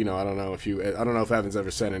cappuccino. I don't know if Evan's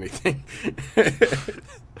ever said anything.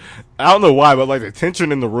 I don't know why, but like the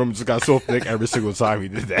tension in the room just got so thick every single time he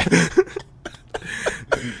did that.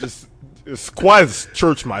 Just it's quiet as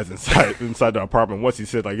church mice inside the apartment. Once he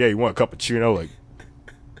said like, "Yeah, you want a cappuccino?" Like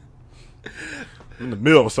in the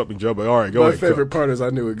middle of something, Joe. But all right, go ahead. My favorite part is I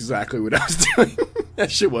knew exactly what I was doing.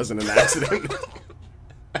 That shit wasn't an accident.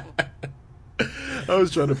 I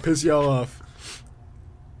was trying to piss y'all off.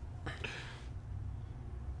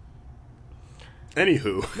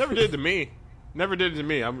 Anywho, Never did to me. Never did it to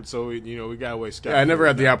me. We got away scot. yeah, I never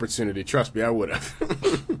had the opportunity. Trust me, I would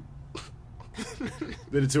have.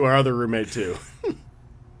 Did it to our other roommate too.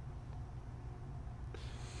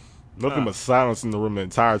 Nothing but silence in the room the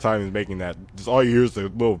entire time he's making that. Just all you hear is the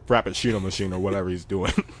little frappuccino machine or whatever he's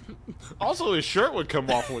doing. Also, his shirt would come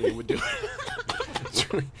off when he would do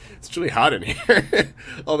it. It's really hot in here.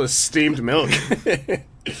 All the steamed milk.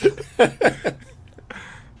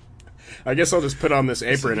 I guess I'll just put on this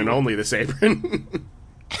apron and only this apron.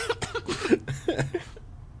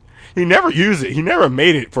 He never used it. He never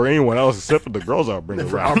made it for anyone else except for the girls I'll bring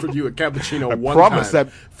Never around. offered you a cappuccino I one promise time.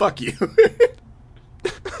 that- Fuck you.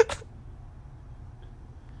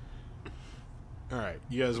 All right,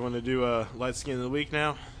 you guys want to do light skin of the week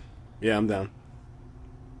now? Yeah, I'm down.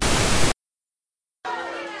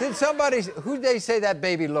 Did somebody, who'd they say that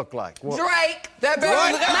baby looked like? Well, Drake. that baby,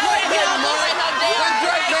 Drake.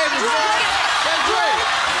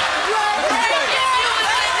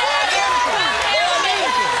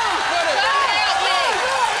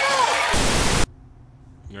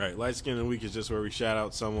 All right, light skin of the week is just where we shout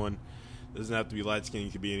out someone. Doesn't have to be light skin;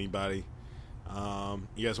 it could be anybody.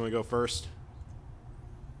 You guys want to go first?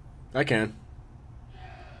 I can.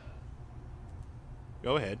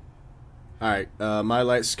 Go ahead. All right, my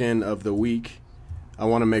light skin of the week, I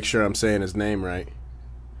want to make sure I'm saying his name right,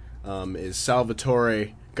 is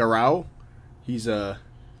Salvatore Garau. He's an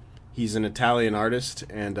Italian artist,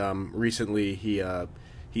 and recently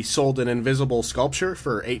he sold an invisible sculpture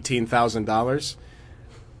for $18,000.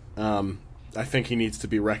 I think he needs to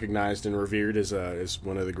be recognized and revered as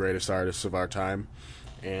one of the greatest artists of our time,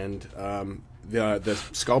 and the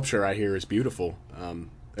sculpture I hear is beautiful,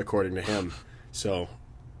 according to him. So,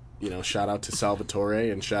 shout out to Salvatore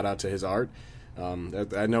and shout out to his art.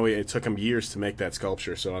 I know it took him years to make that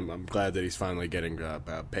sculpture, so I'm glad that he's finally getting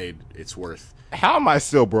paid its worth. How am I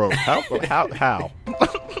still broke? How?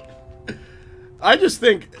 I just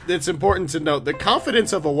think it's important to note the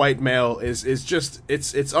confidence of a white male is just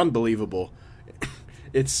it's unbelievable.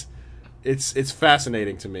 It's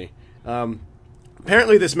fascinating to me.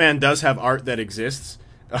 Apparently, this man does have art that exists,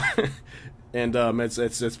 and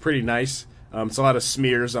it's pretty nice. It's a lot of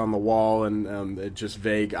smears on the wall and just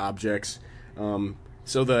vague objects.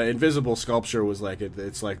 So the invisible sculpture was like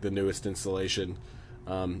it's like the newest installation.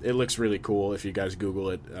 It looks really cool. If you guys Google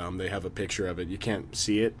it, they have a picture of it. You can't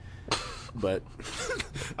see it, but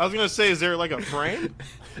I was gonna say, is there like a frame?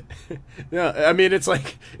 yeah, I mean it's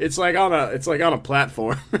like on a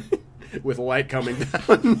platform with light coming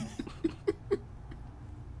down.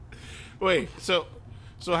 Wait, so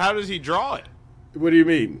how does he draw it? What do you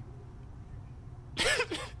mean?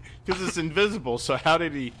 Because it's invisible. So how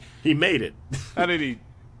did he? He made it. How did he?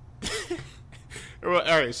 Well,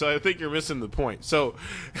 all right, so I think you're missing the point. So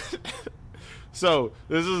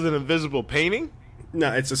this is an invisible painting?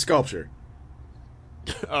 No, it's a sculpture.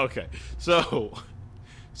 Okay. So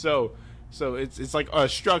it's like a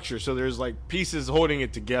structure. So there's like pieces holding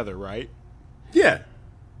it together, right? Yeah.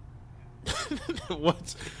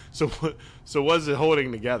 So what's it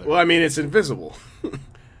holding together? Well, I mean, it's invisible,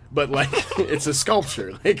 but like it's a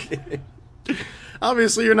sculpture. Like,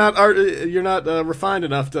 obviously, you're not refined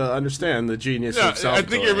enough to understand the genius of Salvatore. I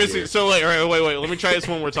think you're missing. here. So wait. Let me try this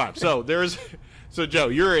one more time. So Joe,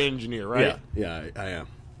 you're an engineer, right? Yeah, I am.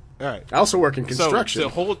 All right. I also work in construction. So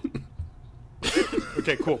hold.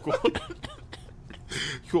 Okay, cool.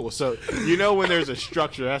 Cool. So when there's a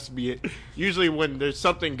structure, there has to be usually when there's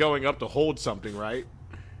something going up to hold something, right?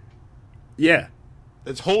 Yeah,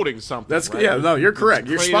 It's holding something. that's right? yeah. No, you're correct.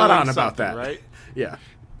 You're spot Cradling on about something, that. right? Yeah.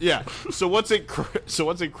 Yeah. So what's it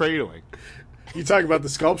cradling? You talking about the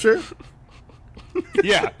sculpture?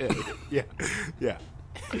 Yeah.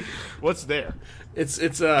 What's there? It's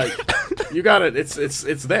you got it.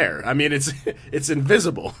 It's there. I mean, it's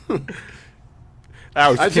invisible.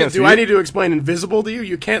 Alex, you can't see I it? need to explain invisible to you?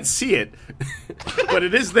 You can't see it, but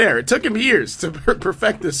it is there. It took him years to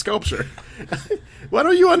perfect this sculpture. Why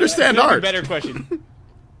don't you understand Maybe art? better question.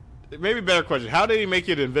 Maybe better question. How did he make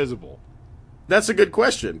it invisible? That's a good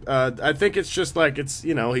question. I think it's just like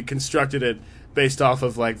he constructed it based off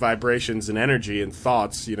of like vibrations and energy and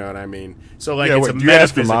thoughts. You know what I mean? So like Yeah, it's wait, a you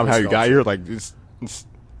asked your mom metaphysical how you got sculpture. here? Like, it's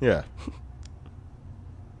yeah.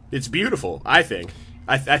 It's beautiful. I think.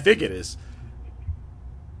 I think it is.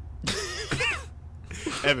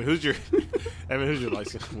 Evan, who's your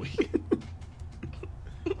license of the week?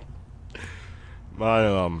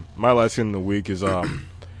 My lesson of the week is anyone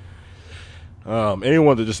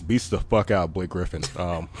that just beats the fuck out of Blake Griffin.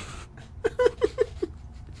 I'm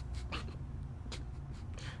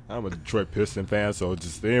a Detroit Piston fan, so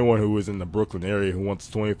just anyone who is in the Brooklyn area who wants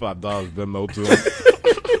 $25 Venmo to him.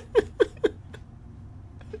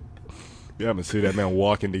 You haven't seen that man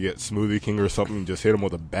walking to get Smoothie King or something, just hit him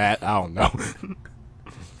with a bat. I don't know.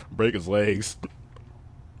 Break his legs.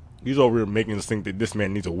 He's over here making us think that this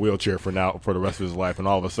man needs a wheelchair for the rest of his life, and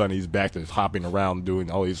all of a sudden he's back to hopping around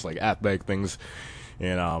doing all these like athletic things,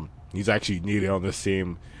 and he's actually needed on this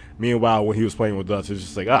team. Meanwhile, when he was playing with us, it's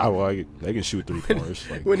just like, they can shoot 3 pointers.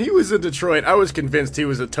 Like, When he was in Detroit, I was convinced he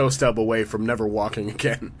was a toe stub away from never walking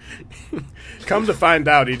again. Come to find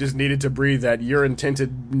out, he just needed to breathe that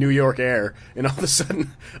urine-tinted New York air, and all of a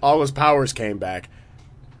sudden, all his powers came back.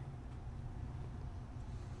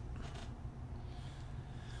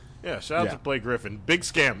 Yeah, shout out Yeah. to Blake Griffin. Big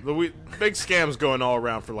scam. Big scams going all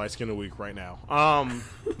around for Light Skin of the Week right now.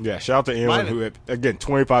 yeah, shout out to anyone who, again,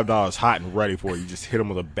 $25 hot and ready for it. You just hit him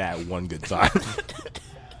with a bat one good time.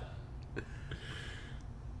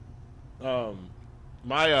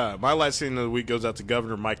 My Light Skin of the Week goes out to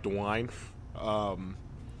Governor Mike DeWine.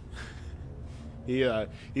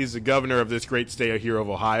 He's the governor of this great state here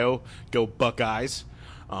of Ohio. Go Buckeyes.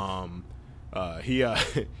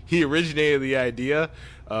 He originated the idea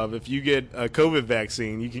of if you get a COVID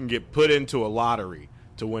vaccine, you can get put into a lottery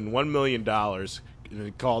to win $1 million,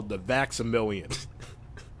 called the Vax-A-Million.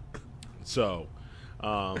 So,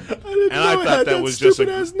 I thought that was just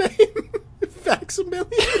ass name. Vax-A-Million.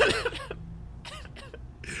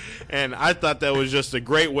 and I thought that was just a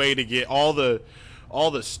great way to get all the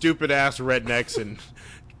stupid ass rednecks and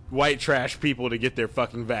white trash people to get their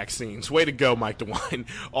fucking vaccines. Way to go, Mike DeWine.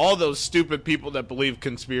 All those stupid people that believe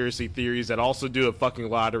conspiracy theories that also do a fucking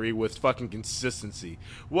lottery with fucking consistency.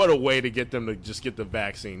 What a way to get them to just get the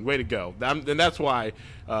vaccine. Way to go. And that's why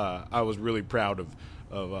I was really proud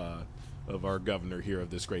of our governor here of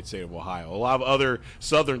this great state of Ohio. A lot of other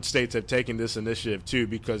southern states have taken this initiative too,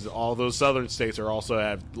 because all those southern states are also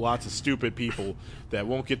have lots of stupid people that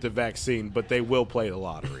won't get the vaccine, but they will play the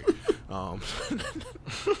lottery.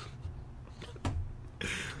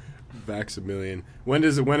 Vax-A-Million. When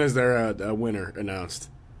is there a winner announced?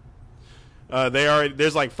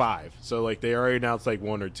 There's like 5, so like they already announced like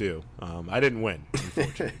 1 or 2. I didn't win,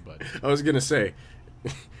 unfortunately, but I was gonna say,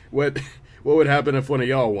 what would happen if one of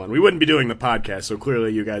y'all won? We wouldn't be doing the podcast, so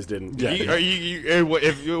clearly you guys didn't. what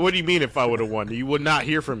do you mean if I would have won? You would not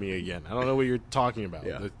hear from me again. I don't know what you're talking about.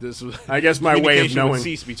 Yeah. This was, I guess my way of communication would knowing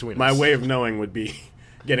cease between my us. way of knowing would be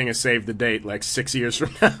getting a save the date like 6 years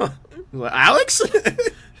from now. Alex.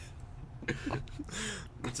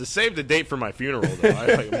 It's a save the date for my funeral, though.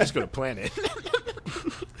 I'm just going to plan it.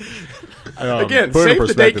 Again, put it in save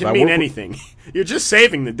the date perspective, can I mean work with- anything. You're just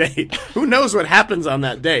saving the date. Who knows what happens on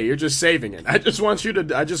that day? You're just saving it. I just want you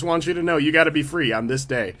to know you got to be free on this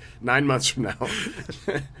day, 9 months from now.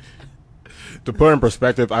 To put in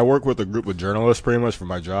perspective, I work with a group of journalists pretty much for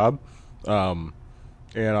my job. And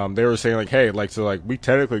they were saying, like, hey, like, so, like, we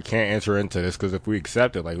technically can't enter into this because if we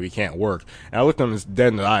accept it, like, we can't work. And I looked them dead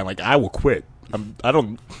in the eye, like, I will quit. I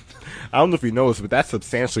don't know if you know this, but that's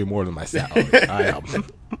substantially more than my salary.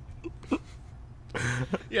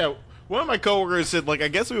 Yeah, one of my coworkers said, like, I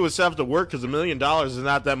guess we would have to work because $1 million is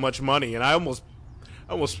not that much money, and I almost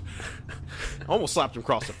slapped him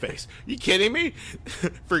across the face. You kidding me?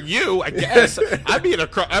 For you, I guess I'd be in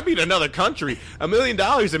another country. $1 million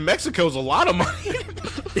in Mexico is a lot of money.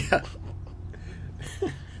 Yeah.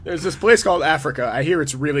 There's this place called Africa. I hear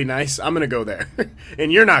it's really nice. I'm going to go there.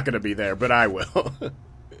 And you're not going to be there, but I will.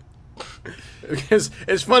 Because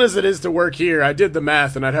as fun as it is to work here, I did the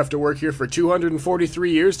math, and I'd have to work here for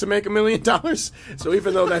 243 years to make $1 million. So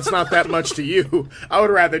even though that's not that much to you, I would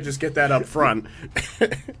rather just get that up front.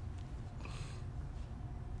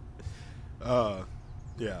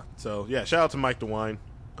 Yeah. So yeah, shout out to Mike DeWine.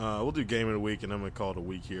 We'll do game of the week, and I'm gonna call it a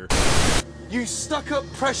week here. You stuck-up,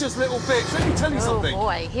 precious little bitch. Let me tell you Oh something.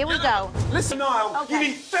 boy, here we go. Listen, Niall, Okay. you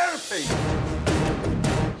need therapy.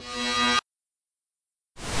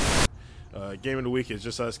 Game of the week is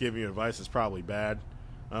just us giving you advice. It's probably bad.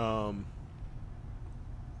 What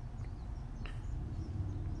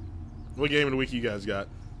game of the week you guys got?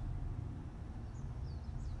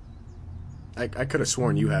 I could have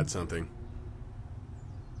sworn you had something.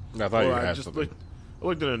 I thought you I had just something.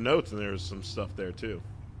 looked at the notes, and there was some stuff there too.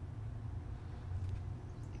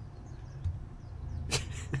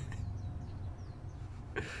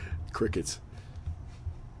 Crickets.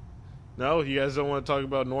 No, you guys don't want to talk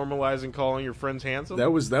about normalizing calling your friends handsome?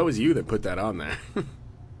 That was you that put that on there.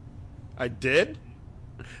 I did?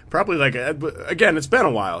 Probably but again, it's been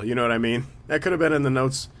a while. You know what I mean? That could have been in the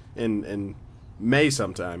notes in May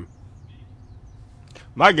sometime.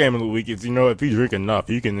 My game of the week is, if you drink enough,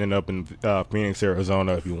 you can end up in Phoenix,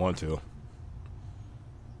 Arizona if you want to.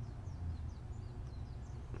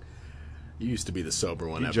 You used to be the sober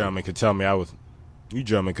one. You gentlemen could tell me I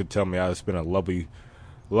spent a lovely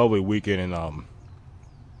weekend in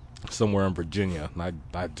somewhere in Virginia. And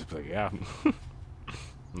I'd just be like, yeah, it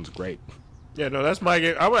was great. Yeah, no, that's my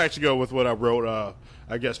game. I would actually go with what I wrote,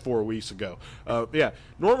 I guess, 4 weeks ago. Yeah,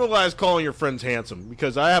 normalize calling your friends handsome,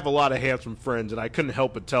 because I have a lot of handsome friends, and I couldn't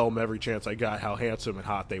help but tell them every chance I got how handsome and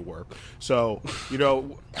hot they were. So,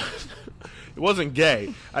 it wasn't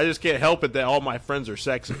gay. I just can't help it that all my friends are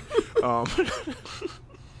sexy.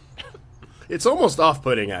 It's almost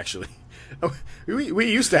off-putting, actually.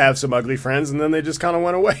 We used to have some ugly friends, and then they just kind of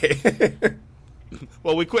went away.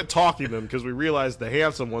 Well, we quit talking to them because we realized the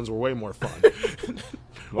handsome ones were way more fun.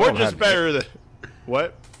 Or just better than...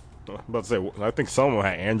 What? I'm about to say, I think some of them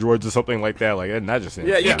had androids or something like that. Like, not just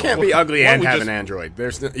Yeah, you can't be ugly and have just- an Android.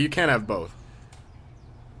 You can't have both.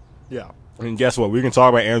 Yeah. And guess what? We can talk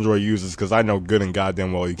about Android users because I know good and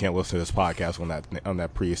goddamn well you can't listen to this podcast on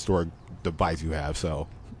that prehistoric device you have. So,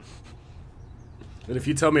 But if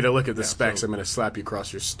you tell me to look at the specs, I'm going to slap you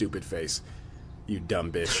across your stupid face. You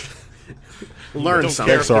dumb bitch. Learn Don't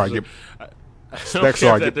something. care if Specs are there's I don't specs care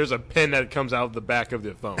are if that there's a pin that comes out of the back of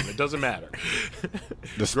the phone. It doesn't matter. the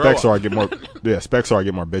Grow specs up. are I get more. Yeah, specs are I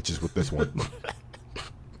get more bitches with this one.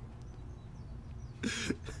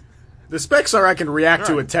 The specs are I can react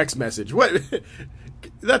to a Alright. text message. What?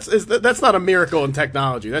 That's not a miracle in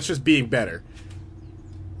technology. That's just being better.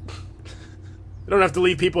 I don't have to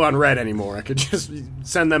leave people on red anymore. I could just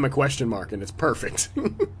send them a question mark, and it's perfect.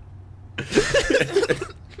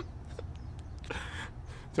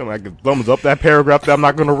 Tell me I can thumbs up that paragraph that I'm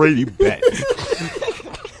not going to read. You bet.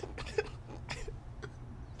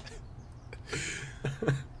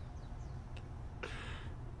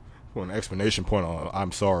 Well, an explanation point on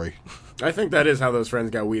I'm sorry. I think that is how those friends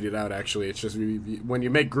got weeded out. Actually, it's just when you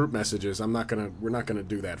make group messages, we're not gonna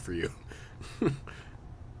do that for you.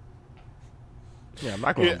 Yeah, I'm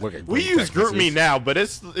not going to look at. We use GroupMe now, but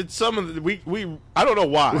it's some of the, we I don't know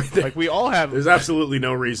why. Like we all have. There's absolutely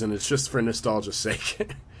no reason. It's just for nostalgia's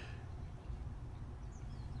sake.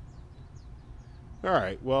 All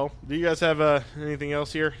right. Well, do you guys have anything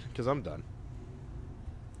else here? Because I'm done.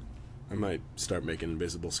 I might start making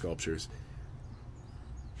invisible sculptures.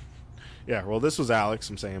 Yeah. Well, this was Alex.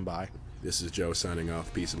 I'm saying bye. This is Joe signing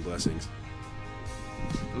off. Peace and blessings.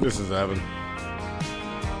 This is Evan.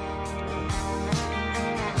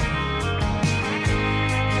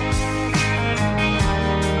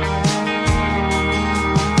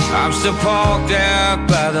 I'm still parked out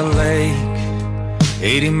by the lake,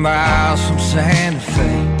 80 miles from Santa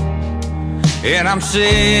Fe. And I'm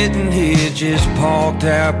sitting here just parked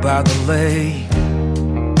out by the lake.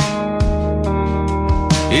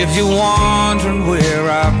 If you're wondering where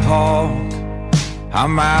I park,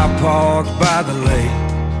 I'm out parked by the lake.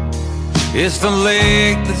 It's the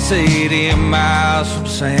lake that's 80 miles from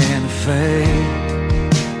Santa Fe.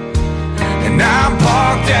 And I'm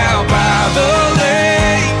parked out by the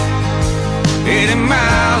lake, 80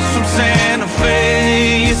 miles from Santa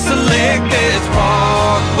Fe. It's the lake that's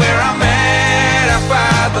parked where I'm at, out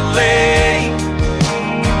by the lake.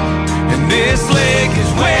 And this lake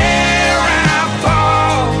is where I'm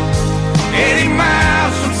parked, 80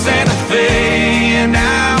 miles from Santa Fe. And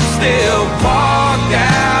I'm still parked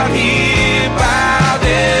out here by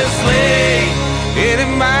this lake, 80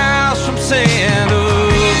 miles from Santa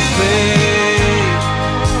Fe.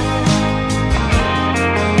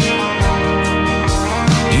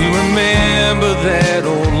 Remember that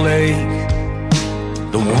old lake,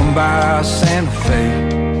 the one by Santa Fe?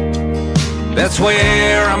 That's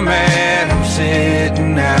where I'm at, I'm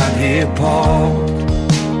sitting out here parked.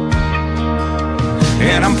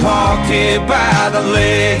 and I'm parked here by the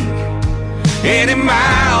lake, 80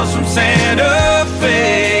 miles from Santa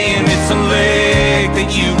Fe, and it's a lake that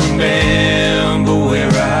you remember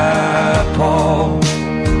where I paused.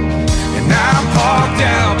 And I'm parked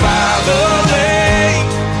out by the lake,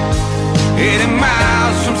 80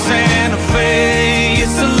 miles from Santa Fe.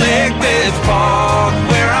 It's a lake that's parked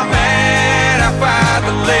where I'm at, out by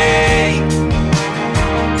the lake.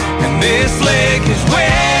 And this lake is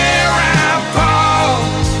where I'm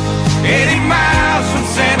parked, 80 miles from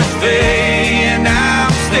Santa Fe. And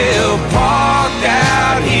I'm still parked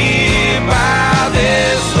out here by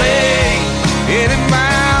this lake, 80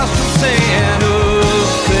 miles from Santa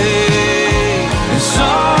Fe. And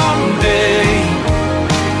someday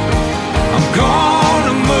I'm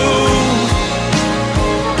gonna move,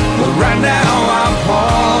 but right now I'm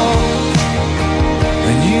parked.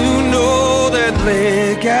 And you know that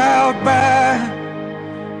lake out by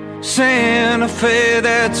Santa Fe,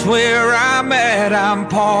 that's where I'm at. I'm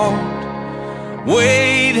parked,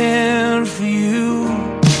 waiting for you.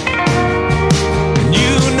 And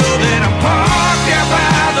you know that I'm parked out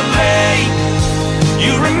by the lake,